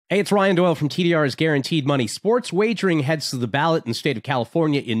Hey, it's Ryan Doyle from TDR's Guaranteed Money. Sports wagering heads to the ballot in the state of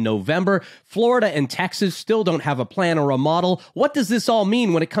California in November. Florida and Texas still don't have a plan or a model. What does this all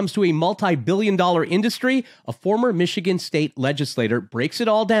mean when it comes to a multi-billion-dollar industry? A former Michigan state legislator breaks it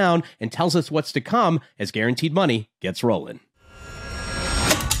all down and tells us what's to come as Guaranteed Money gets rolling.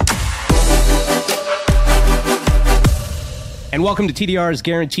 And welcome to TDR's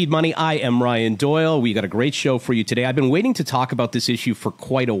Guaranteed Money. I am Ryan Doyle. We got a great show for you today. I've been waiting to talk about this issue for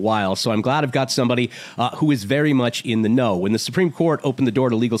quite a while, so I'm glad I've got somebody who is very much in the know. When the Supreme Court opened the door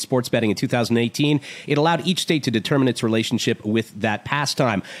to legal sports betting in 2018, it allowed each state to determine its relationship with that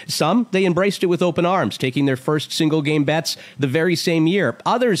pastime. Some, they embraced it with open arms, taking their first single-game bets the very same year.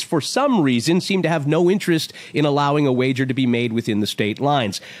 Others, for some reason, seem to have no interest in allowing a wager to be made within the state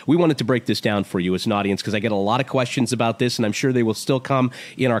lines. We wanted to break this down for you as an audience because I get a lot of questions about this, and I'm sure they will still come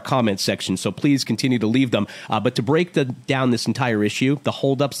in our comments section, so please continue to leave them. But to break down this entire issue, the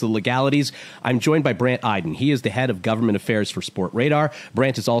holdups, the legalities, I'm joined by Brant Iden. He is the head of government affairs for Sport Radar.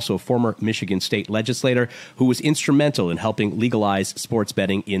 Brant is also a former Michigan state legislator who was instrumental in helping legalize sports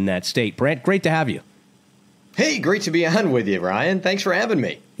betting in that state. Brant, great to have you. Hey, great to be on with you, Ryan. Thanks for having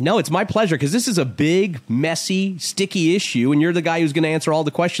me. No, it's my pleasure, because this is a big, messy, sticky issue, and you're the guy who's going to answer all the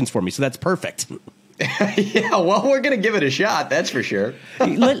questions for me, so that's perfect. Yeah, well, we're going to give it a shot, that's for sure.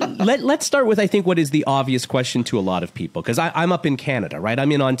 Let's start with, I think, what is the obvious question to a lot of people, because I'm up in Canada, right?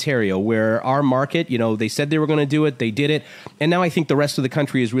 I'm in Ontario, where our market, they said they were going to do it, they did it, and now I think the rest of the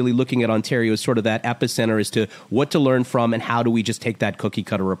country is really looking at Ontario as sort of that epicenter as to what to learn from and how do we just take that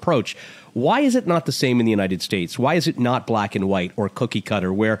cookie-cutter approach. Why is it not the same in the United States? Why is it not black and white or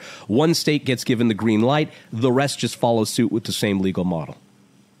cookie-cutter, where one state gets given the green light, the rest just follow suit with the same legal model?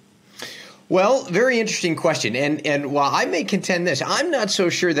 Well, very interesting question. And while I may contend this, I'm not so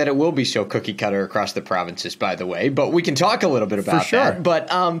sure that it will be so cookie cutter across the provinces, by the way, but we can talk a little bit about that.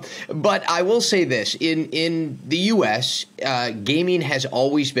 But I will say this. In the U.S., gaming has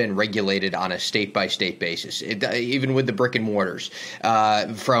always been regulated on a state-by-state basis, even with the brick and mortars.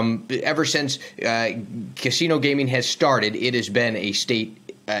 Ever since casino gaming has started, it has been a state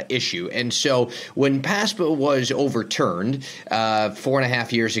issue. And so when PASPA was overturned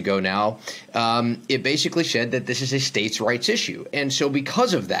 4.5 years ago now, it basically said that this is a states' rights issue. And so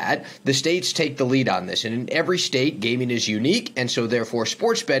because of that, the states take the lead on this. And in every state, gaming is unique. And so therefore,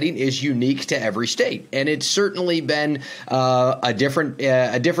 sports betting is unique to every state. And it's certainly been a different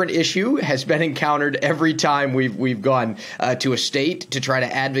issue has been encountered every time we've gone to a state to try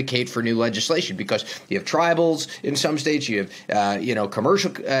to advocate for new legislation, because you have tribals in some states, you have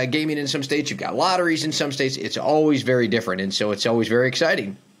commercial gaming in some states, you've got lotteries in some states. It's always very different, and so it's always very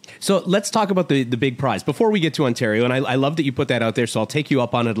exciting. So let's talk about the big prize before we get to Ontario, and I love that you put that out there, so I'll take you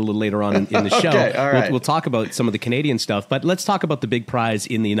up on it a little later on in the show. Okay, all right. We'll talk about some of the Canadian stuff, but let's talk about the big prize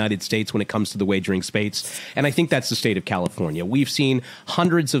in the United States when it comes to the wagering space, and I think that's the state of California. We've seen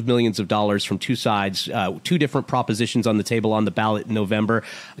hundreds of millions of dollars from two sides, two different propositions on the table on the ballot in November.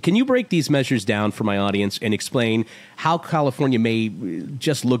 Can you break these measures down for my audience and explain how California may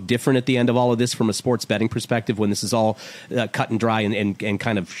just look different at the end of all of this from a sports betting perspective when this is all cut and dry and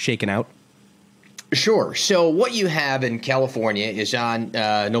kind of shaken out? Sure. So what you have in California is on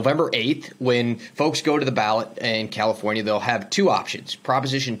November 8th, when folks go to the ballot in California, they'll have two options,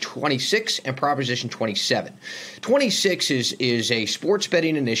 Proposition 26 and Proposition 27. 26 is a sports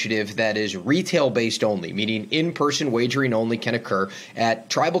betting initiative that is retail-based only, meaning in-person wagering only can occur at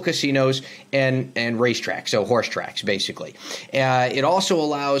tribal casinos and racetracks, so horse tracks, basically. It also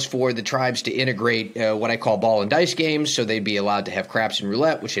allows for the tribes to integrate what I call ball and dice games, so they'd be allowed to have craps and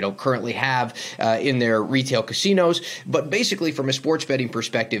roulette, which they don't currently have in their retail casinos. But basically, from a sports betting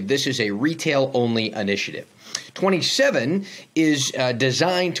perspective, this is a retail-only initiative. 27 is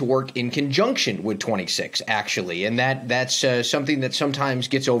designed to work in conjunction with 26, actually, and that's something that sometimes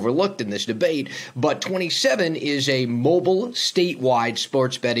gets overlooked in this debate. But 27 is a mobile statewide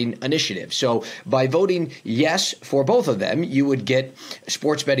sports betting initiative. So by voting yes for both of them, you would get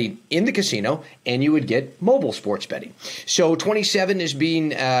sports betting in the casino and you would get mobile sports betting. So 27 is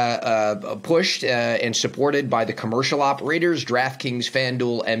being pushed and supported by the commercial operators, DraftKings,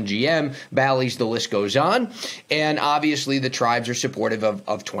 FanDuel, MGM, Bally's, the list goes on. And obviously the tribes are supportive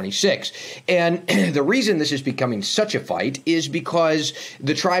of 26. And the reason this is becoming such a fight is because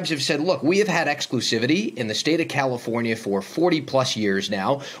the tribes have said, look, we have had exclusivity in the state of California for 40 plus years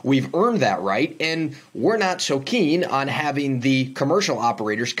now. We've earned that right, and we're not so keen on having the commercial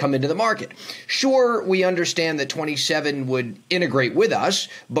operators come into the market. Sure, we understand that 27 would integrate with us,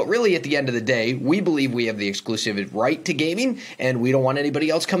 but really at the end of the day, we believe we have the exclusive right to gaming, and we don't want anybody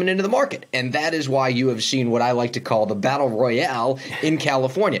else coming into the market. And that is why you have seen what I like to call the battle royale in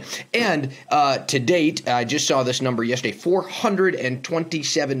California. And to date, I just saw this number yesterday,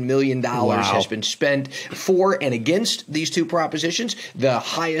 $427 million has been spent for and against these two propositions, the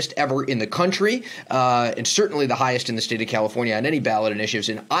highest ever in the country, and certainly the highest in the state of California on any ballot initiatives.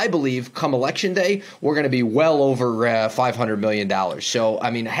 And I believe come Election Day, we're going to be well over $500 million. So,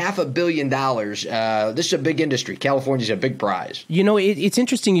 I mean, $500 million. This is a big industry. California's a big prize. You know, it's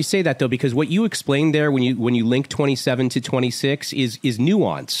interesting you say that, though, because what you explained there when you link 27 to 26 is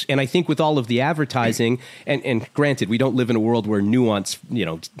nuance. And I think with all of the advertising, and granted, we don't live in a world where nuance,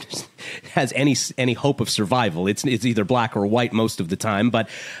 has any hope of survival. It's either black or white most of the time. But,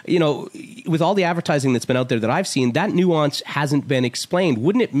 with all the advertising that's been out there that I've seen, that nuance hasn't been explained.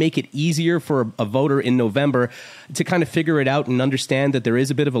 Wouldn't it make it easier for a voter in November to kind of figure it out and understand that there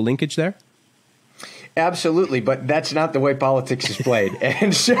is a bit of a linkage there? Absolutely, but that's not the way politics is played.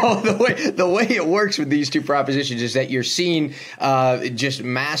 And so the way it works with these two propositions is that you're seeing just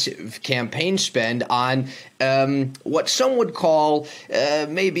massive campaign spend on what some would call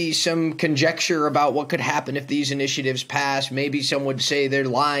maybe some conjecture about what could happen if these initiatives pass. Maybe some would say they're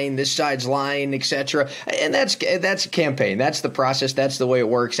lying, this side's lying, etc. And that's a campaign. That's the process. That's the way it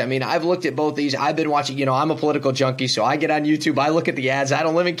works. I mean, I've looked at both these. I've been watching, I'm a political junkie, so I get on YouTube. I look at the ads. I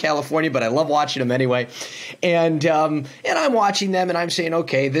don't live in California, but I love watching them anyway. And I'm watching them and I'm saying,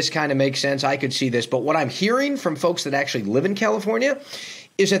 okay, this kind of makes sense. I could see this. But what I'm hearing from folks that actually live in California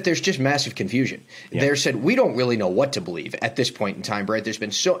is that there's just massive confusion. Yeah. They're said, we don't really know what to believe at this point in time, Brett. There's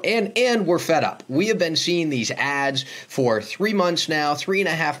been and we're fed up. We have been seeing these ads for 3 months now,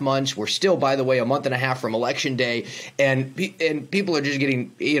 3.5 months. We're still, by the way, a month and a half from Election Day. And people are just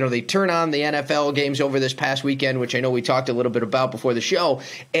getting, they turn on the NFL games over this past weekend, which I know we talked a little bit about before the show.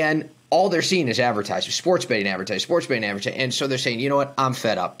 And all they're seeing is advertising, sports betting advertising. And so they're saying, you know what, I'm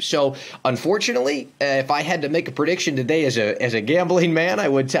fed up. So unfortunately, if I had to make a prediction today as a gambling man, I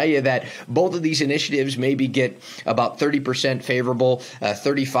would tell you that both of these initiatives maybe get about 30% favorable,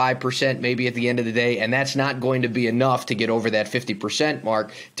 35% maybe at the end of the day. And that's not going to be enough to get over that 50%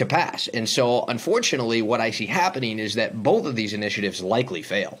 mark to pass. And so unfortunately, what I see happening is that both of these initiatives likely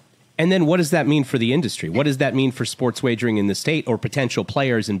fail. And then what does that mean for the industry? What does that mean for sports wagering in the state or potential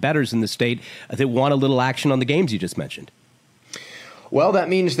players and bettors in the state that want a little action on the games you just mentioned? Well, that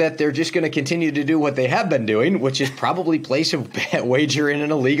means that they're just going to continue to do what they have been doing, which is probably place a wager in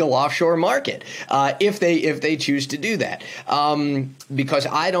an illegal offshore market if they choose to do that. Because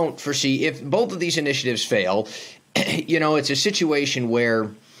I don't foresee, if both of these initiatives fail, it's a situation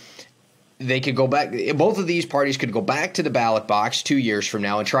where they could go back. Both of these parties could go back to the ballot box 2 years from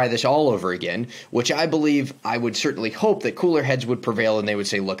now and try this all over again, which I believe, I would certainly hope that cooler heads would prevail and they would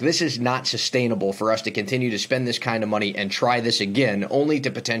say, look, this is not sustainable for us to continue to spend this kind of money and try this again, only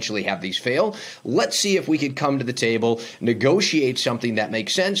to potentially have these fail. Let's see if we could come to the table, negotiate something that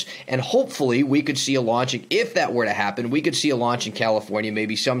makes sense, and hopefully we could see a launch. If that were to happen, we could see a launch in California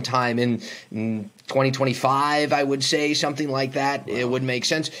maybe sometime in 2025, I would say, something like that. Wow. It would make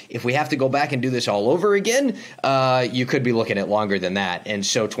sense. If we have to go back and do this all over again, you could be looking at longer than that. And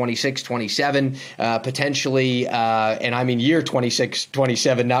so 26, 27, potentially, and I mean year 26,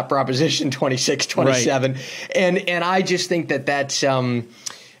 27, not proposition 26, 27. Right. And I just think that's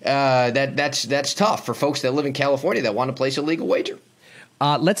tough for folks that live in California that want to place a legal wager.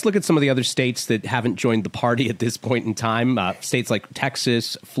 Let's look at some of the other states that haven't joined the party at this point in time, states like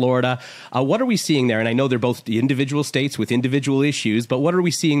Texas, Florida. What are we seeing there? And I know they're both individual states with individual issues, but what are we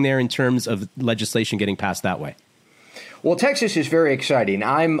seeing there in terms of legislation getting passed that way? Well, Texas is very exciting.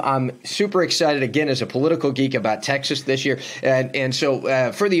 I'm super excited, again, as a political geek about Texas this year. And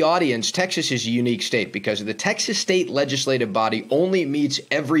so for the audience, Texas is a unique state because the Texas state legislative body only meets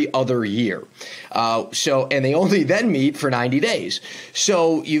every other year. And they only then meet for 90 days.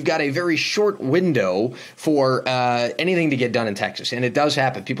 So you've got a very short window for anything to get done in Texas. And it does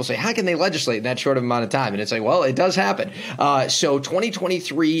happen. People say, how can they legislate in that short of amount of time? And it's like, well, it does happen. So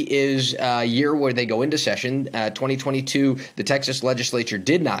 2023 is a year where they go into session. 2022, the Texas legislature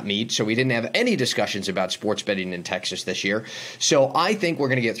did not meet, so we didn't have any discussions about sports betting in Texas this year. So I think we're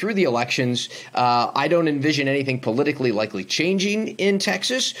going to get through the elections. I don't envision anything politically likely changing in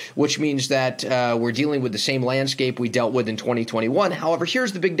Texas, which means that we're dealing with the same landscape we dealt with in 2021. However,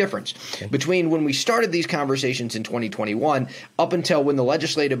 here's the big difference between when we started these conversations in 2021 up until when the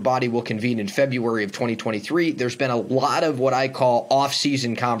legislative body will convene in February of 2023. There's been a lot of what I call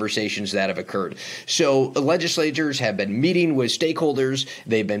off-season conversations that have occurred. So legislators have been meeting with stakeholders.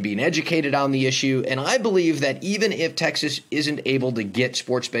 They've been being educated on the issue. And I believe that even if Texas isn't able to get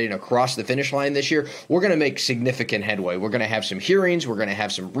sports betting across the finish line this year, we're going to make significant headway. We're going to have some hearings. We're going to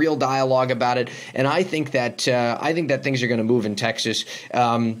have some real dialogue about it. And I think that things are going to move in Texas,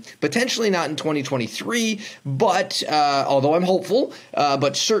 potentially not in 2023, but although I'm hopeful,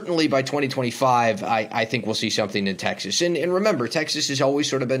 but certainly by 2025, I think we'll see something in Texas. And remember, Texas has always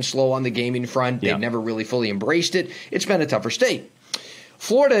sort of been slow on the gaming front. They've never really fully embraced it. It's been a tougher state.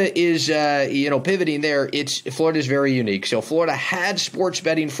 Florida is, pivoting there. Florida is very unique. So Florida had sports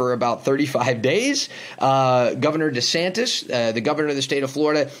betting for about 35 days. Governor DeSantis, the governor of the state of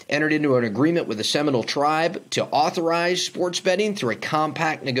Florida, entered into an agreement with the Seminole tribe to authorize sports betting through a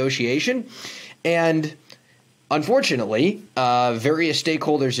compact negotiation. And unfortunately, various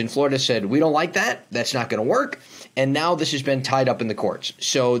stakeholders in Florida said, we don't like that. That's not going to work. And now this has been tied up in the courts.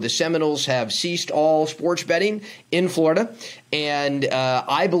 So the Seminoles have ceased all sports betting in Florida. And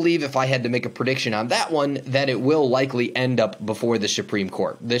I believe, if I had to make a prediction on that one, that it will likely end up before the Supreme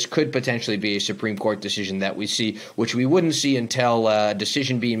Court. This could potentially be a Supreme Court decision that we see, which we wouldn't see until a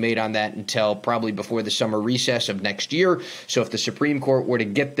decision being made on that until probably before the summer recess of next year. So if the Supreme Court were to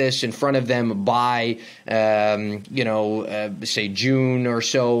get this in front of them by, say June or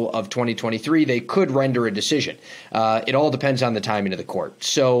so of 2023, they could render a decision. It all depends on the timing of the court.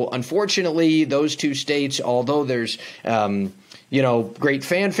 So unfortunately, those two states, although there's great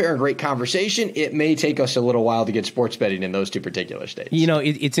fanfare and great conversation, it may take us a little while to get sports betting in those two particular states.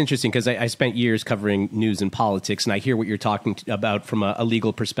 It's interesting because I spent years covering news and politics, and I hear what you're talking about from a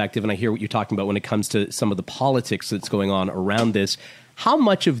legal perspective, and I hear what you're talking about when it comes to some of the politics that's going on around this. How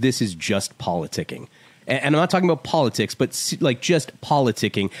much of this is just politicking? And I'm not talking about politics, but like just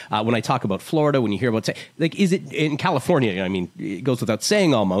politicking. When I talk about Florida, when you hear about, is it in California? I mean, it goes without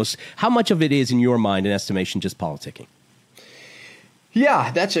saying almost. How much of it is, in your mind and estimation, just politicking?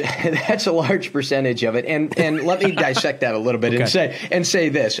 Yeah, that's a large percentage of it, and let me dissect that a little bit and say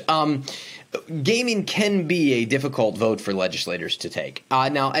this. Gaming can be a difficult vote for legislators to take.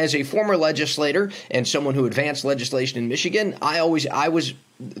 Now, as a former legislator and someone who advanced legislation in Michigan,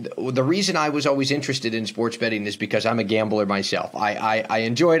 the reason I was always interested in sports betting is because I'm a gambler myself. I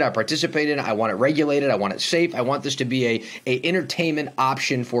enjoy it. I participate in it. I want it regulated. I want it safe. I want this to be a entertainment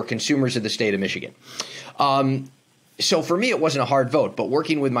option for consumers of the state of Michigan. So for me, it wasn't a hard vote, but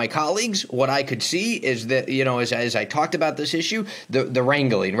working with my colleagues, what I could see is that, as I talked about this issue, the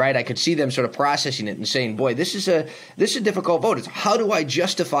wrangling, right? I could see them sort of processing it and saying, boy, this is a difficult vote. It's how do I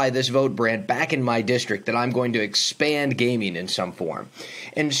justify this vote, Brand, back in my district that I'm going to expand gaming in some form?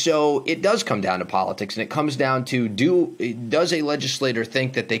 And so it does come down to politics, and it comes down to does a legislator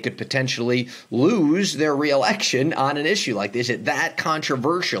think that they could potentially lose their reelection on an issue like this? Is it that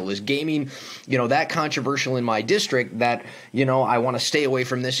controversial? Is gaming, that controversial in my district that, I want to stay away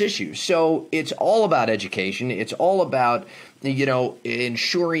from this issue? So it's all about education. It's all about,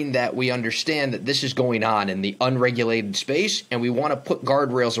 ensuring that we understand that this is going on in the unregulated space, and we want to put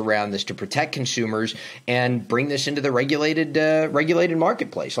guardrails around this to protect consumers and bring this into the regulated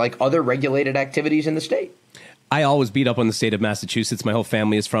marketplace like other regulated activities in the state. I always beat up on the state of Massachusetts. My whole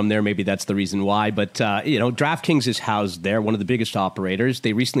family is from there. Maybe that's the reason why. But, DraftKings is housed there, one of the biggest operators.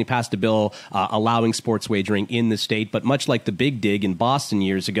 They recently passed a bill allowing sports wagering in the state. But much like the Big Dig in Boston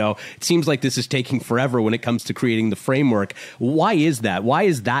years ago, it seems like this is taking forever when it comes to creating the framework. Why is that? Why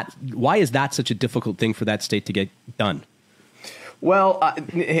is that such a difficult thing for that state to get done? Well,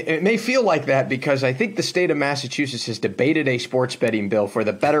 it may feel like that because I think the state of Massachusetts has debated a sports betting bill for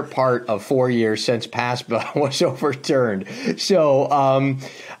the better part of 4 years since PASPA was overturned. So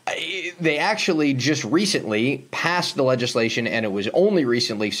they actually just recently passed the legislation, and it was only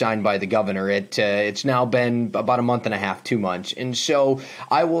recently signed by the governor. It's now been about a month and a half, 2 months. And so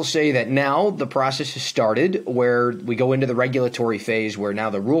I will say that now the process has started where we go into the regulatory phase where now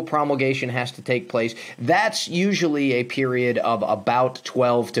the rule promulgation has to take place. That's usually a period of about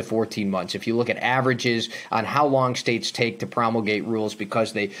 12 to 14 months. If you look at averages on how long states take to promulgate rules,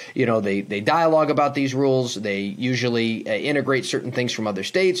 because they dialogue about these rules, they usually integrate certain things from other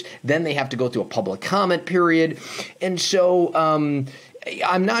states, then they have to go through a public comment period. And so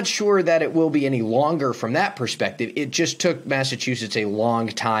I'm not sure that it will be any longer from that perspective. It just took Massachusetts a long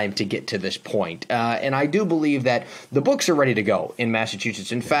time to get to this point. And I do believe that the books are ready to go in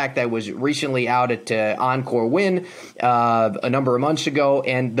Massachusetts. In fact, I was recently out at Encore Win a number of months ago,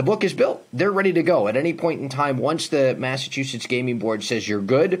 and the book is built. They're ready to go. At any point in time, once the Massachusetts Gaming Board says you're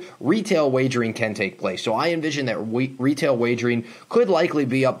good, retail wagering can take place. So I envision that retail wagering could likely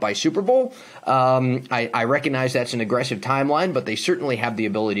be up by Super Bowl. I recognize that's an aggressive timeline, but they certainly definitely have the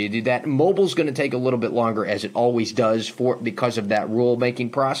ability to do that. Mobile's going to take a little bit longer, as it always does, because of that rule-making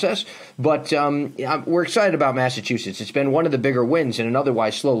process. But we're excited about Massachusetts. It's been one of the bigger wins in an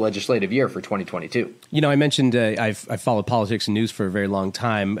otherwise slow legislative year for 2022. I mentioned I've followed politics and news for a very long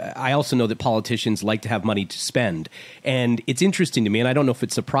time. I also know that politicians like to have money to spend. And it's interesting to me, and I don't know if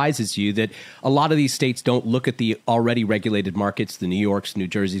it surprises you, that a lot of these states don't look at the already regulated markets, the New Yorks, New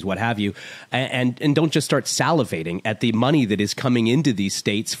Jerseys, what have you, and don't just start salivating at the money that is coming into these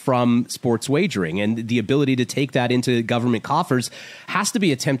states from sports wagering. And the ability to take that into government coffers has to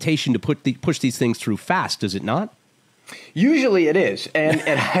be a temptation to push these things through fast, does it not? Usually it is, and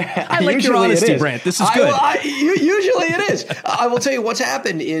I like your honesty, Brant. This is good. Usually it is. I will tell you what's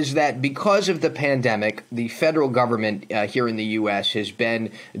happened is that because of the pandemic, the federal government here in the U.S. has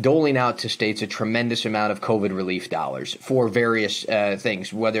been doling out to states a tremendous amount of COVID relief dollars for various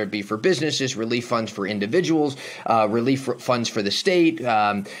things, whether it be for businesses, relief funds for individuals, relief funds for the state,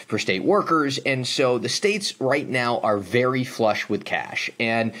 for state workers. And so the states right now are very flush with cash,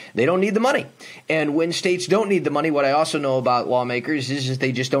 and they don't need the money. And when states don't need the money, what I also know about lawmakers is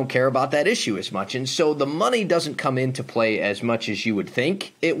they just don't care about that issue as much. And so the money doesn't come into play as much as you would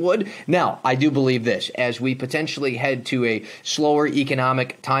think it would. Now, I do believe this. As we potentially head to a slower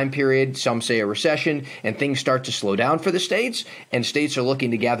economic time period, some say a recession, and things start to slow down for the states, and states are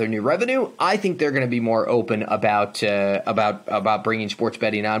looking to gather new revenue, I think they're going to be more open about bringing sports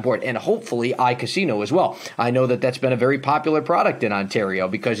betting on board, and hopefully iCasino as well. I know that that's been a very popular product in Ontario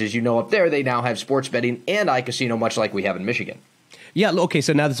because, as you know, up there, they now have sports betting and iCasino, much like we have in Michigan. Yeah, okay,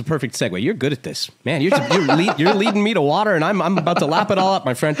 so now that's a perfect segue. You're good at this. Man, you're leading me to water, and I'm about to lap it all up,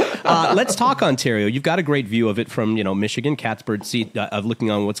 my friend. Let's talk Ontario. You've got a great view of it from, Michigan, cat's bird seat, of looking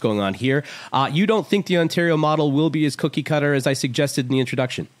on what's going on here. You don't think the Ontario model will be as cookie cutter as I suggested in the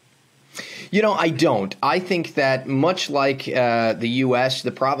introduction? I don't. I think that much like the U.S.,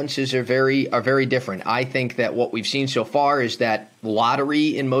 the provinces are very different. I think that what we've seen so far is that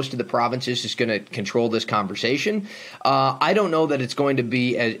lottery in most of the provinces is going to control this conversation. I don't know that it's going to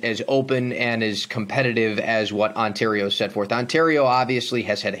be as open and as competitive as what Ontario set forth. Ontario obviously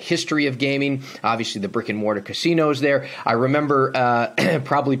has had a history of gaming. Obviously, the brick and mortar casinos there. I remember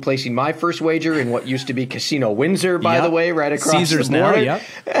probably placing my first wager in what used to be Casino Windsor, by the way, right across Caesars the border, now,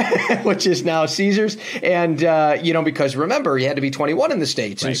 which is now Caesars. And, because remember, you had to be 21 in the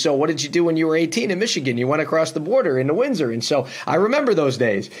States. Right. And so what did you do when you were 18 in Michigan? You went across the border into Windsor. And so I remember those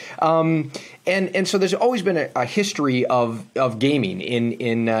days. And so there's always been a history of gaming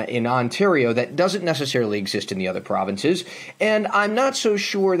in Ontario that doesn't necessarily exist in the other provinces. And I'm not so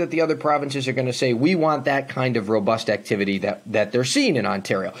sure that the other provinces are going to say, we want that kind of robust activity that they're seeing in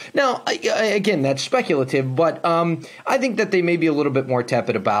Ontario. Now, again, that's speculative, but I think that they may be a little bit more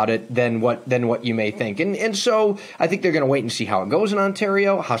tepid about it than what you may think. And so I think they're going to wait and see how it goes in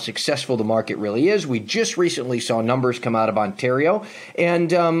Ontario, how successful the market really is. We just recently saw numbers come out of Ontario,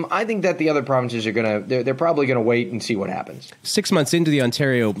 and I think that the other provinces are they're probably going to wait and see what happens. 6 months into the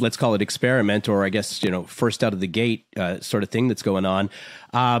Ontario, let's call it experiment, or I guess, first out of the gate sort of thing that's going on.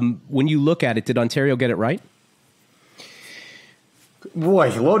 When you look at it, did Ontario get it right? Boy,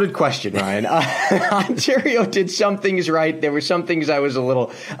 loaded question, Ryan. Ontario did some things right. There were some things I was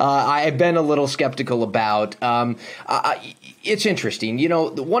I've been a little skeptical about. It's interesting.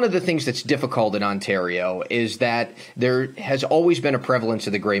 One of the things that's difficult in Ontario is that there has always been a prevalence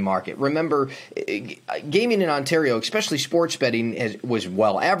of the gray market. Remember, gaming in Ontario, especially sports betting, was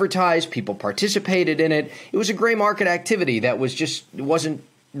well advertised. People participated in it. It was a gray market activity that wasn't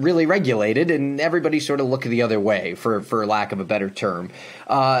really regulated, and everybody sort of looked the other way, for lack of a better term.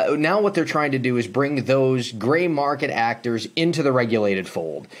 Now what they're trying to do is bring those gray market actors into the regulated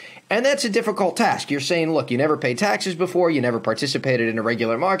fold. And that's a difficult task. You're saying, look, you never paid taxes before, you never participated in a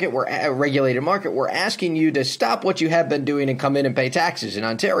regulated market. We're asking you to stop what you have been doing and come in and pay taxes in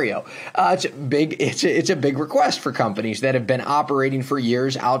Ontario. It's a big request for companies that have been operating for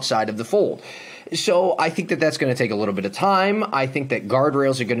years outside of the fold. So I think that that's going to take a little bit of time. I think that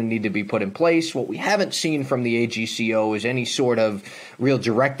guardrails are going to need to be put in place. What we haven't seen from the AGCO is any sort of real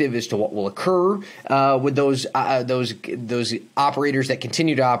directive as to what will occur with those operators that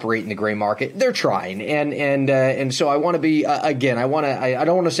continue to operate in the gray market. They're trying, and so I want to be I don't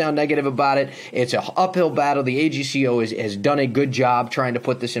want to sound negative about it. It's an uphill battle. The AGCO has done a good job trying to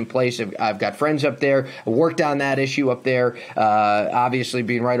put this in place. I've got friends up there, worked on that issue up there. Obviously,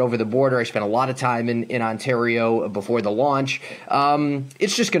 being right over the border, I spent a lot of time in Ontario before the launch.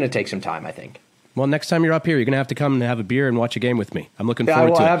 It's just going to take some time, I think. Well, next time you're up here, you're going to have to come and have a beer and watch a game with me. I'm looking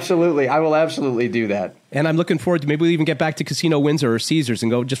forward to it. I will absolutely do that. And I'm looking forward to maybe we'll even get back to Casino Windsor or Caesars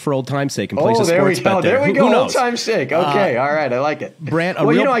and go just for old time's sake and place a there we sports go. bet there. There we go. Who Old knows? time's sake. Okay, all right, I like it. Brant,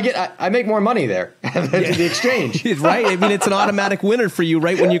 I make more money there than the exchange. Right? I mean, it's an automatic winner for you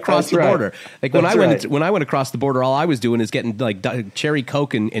right when you cross the border. Like when I went across the border, all I was doing is getting like cherry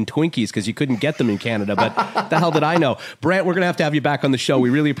Coke and Twinkies because you couldn't get them in Canada. But the hell did I know? Brant, we're going to have you back on the show. We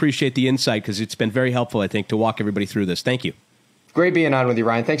really appreciate the insight because it's been very helpful, I think, to walk everybody through this. Thank you. Great being on with you,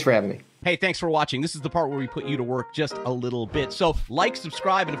 Ryan. Thanks for having me. Hey, thanks for watching. This is the part where we put you to work just a little bit. So like,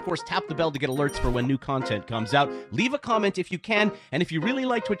 subscribe, and of course, tap the bell to get alerts for when new content comes out. Leave a comment if you can, and if you really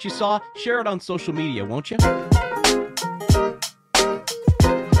liked what you saw, share it on social media, won't you?